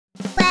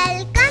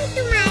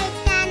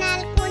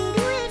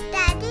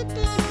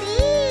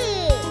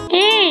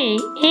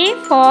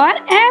for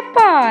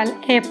apple.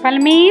 Apple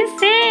means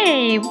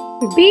save.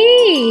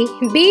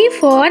 B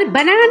for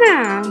banana.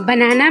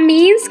 Banana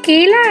means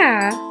kela.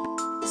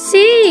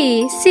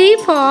 C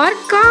for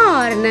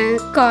corn.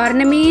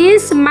 Corn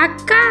means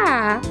makka.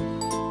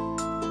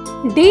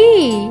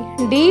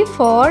 D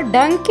for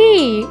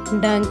donkey.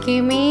 Donkey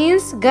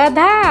means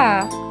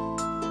gadha.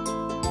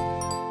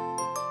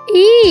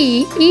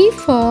 E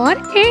for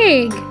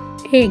egg.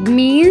 Egg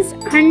means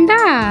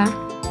anda.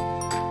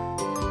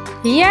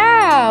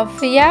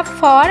 F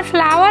for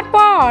flower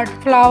pot.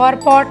 Flower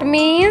pot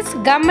means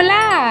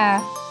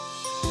gamla.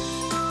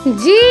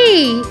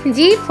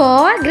 G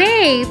for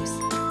grapes.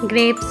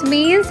 Grapes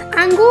means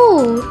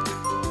angur.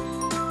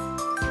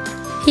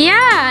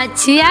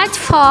 H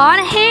for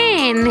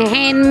hen.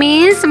 Hen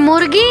means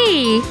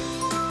murgi.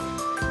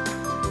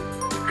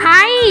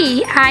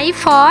 I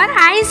for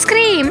ice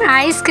cream.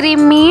 Ice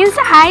cream means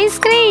ice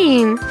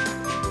cream.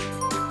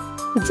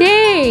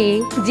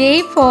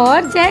 J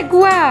for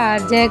jaguar.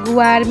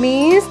 Jaguar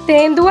means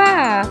tendua.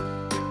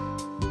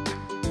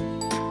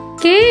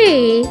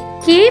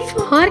 K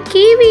for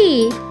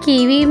kiwi.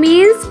 Kiwi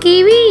means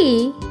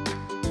kiwi.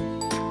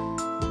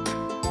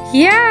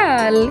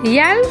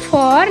 L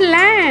for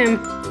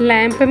lamp.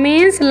 Lamp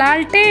means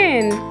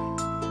lalten.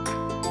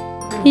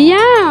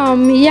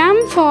 M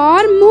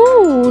for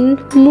moon.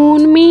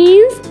 Moon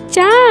means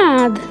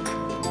chand.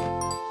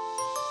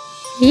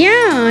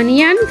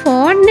 N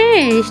for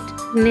nest.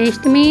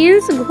 Nest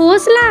means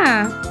ghosla.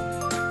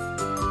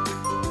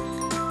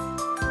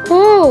 O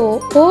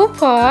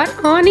for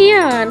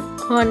onion.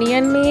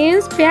 Onion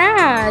means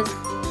pyaz.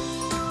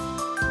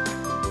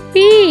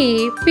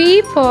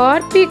 P for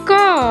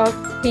peacock.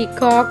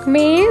 Peacock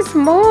means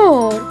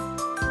more.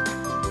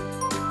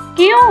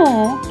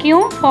 Q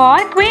for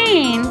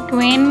queen.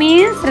 Queen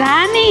means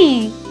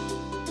rani.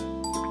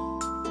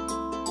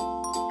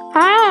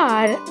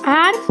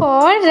 R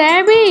for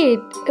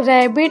rabbit.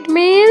 Rabbit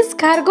means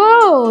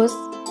khargosh.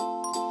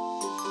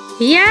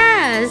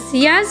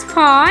 S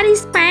for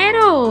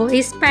sparrow.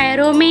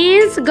 Sparrow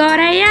means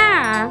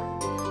goraya.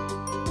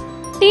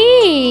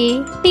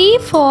 T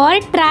for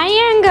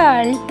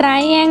triangle.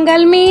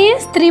 Triangle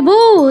means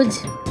tribhuj.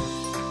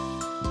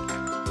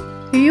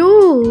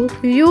 U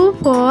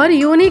for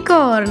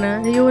unicorn.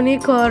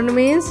 Unicorn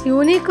means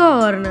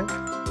unicorn.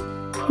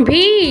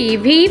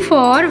 V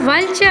for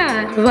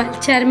vulture.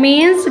 Vulture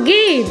means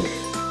gid.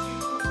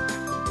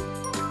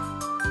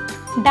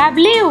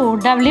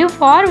 W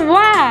for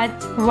watch.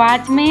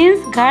 Watch means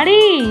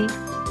ghadi.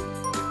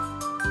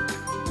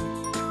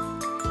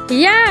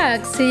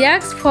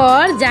 X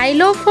for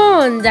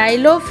xylophone.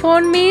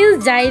 Xylophone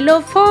means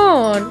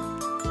xylophone.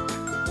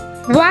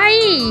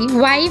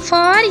 Y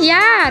for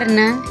yarn.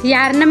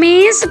 Yarn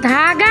means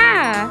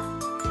dhaga.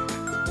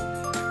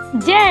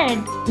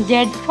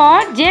 Z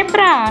for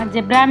zebra.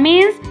 Zebra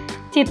means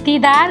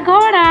chittidar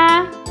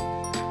ghoda.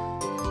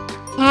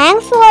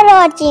 Thanks for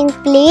watching.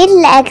 Please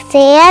like,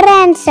 share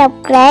and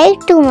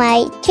subscribe to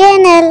my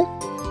channel.